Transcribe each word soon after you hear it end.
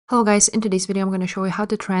Hello guys, in today's video I'm going to show you how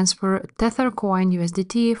to transfer Tether coin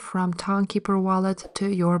USDT from Tonkeeper wallet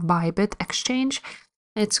to your Bybit exchange.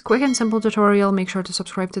 It's a quick and simple tutorial. Make sure to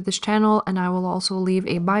subscribe to this channel, and I will also leave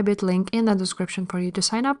a Bybit link in the description for you to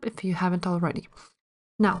sign up if you haven't already.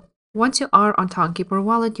 Now, once you are on Tonkeeper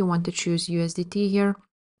wallet, you want to choose USDT here,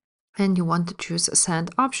 and you want to choose a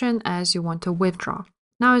send option as you want to withdraw.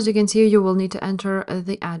 Now, as you can see, you will need to enter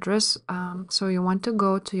the address. So you want to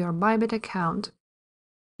go to your Bybit account.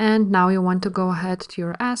 And now you want to go ahead to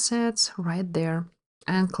your assets right there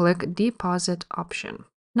and click deposit option.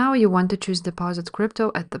 Now you want to choose deposit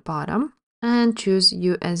crypto at the bottom and choose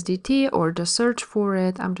USDT or just search for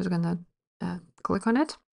it. I'm just gonna click on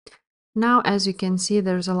it. Now, as you can see,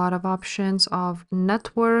 there's a lot of options of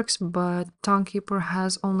networks, but Tonkeeper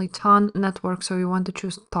has only Ton network, so you want to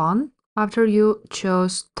choose Ton. After you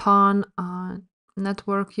chose Ton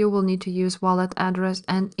network, you will need to use wallet address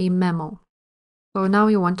and a memo. So now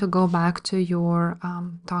you want to go back to your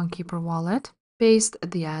Tonkeeper wallet, paste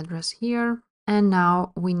the address here, and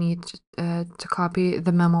now we need to copy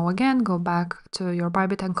the memo again. Go back to your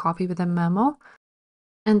Bybit and copy the memo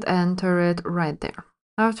and enter it right there.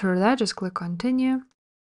 After that, just click continue,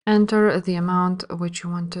 enter the amount which you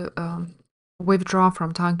want to withdraw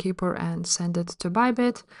from Tonkeeper and send it to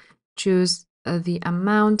Bybit, choose the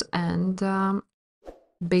amount, and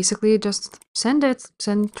basically just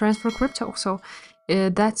transfer crypto. So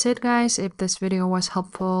that's it, guys. If this video was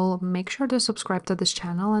helpful, make sure to subscribe to this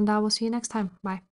channel, and I will see you next time. Bye.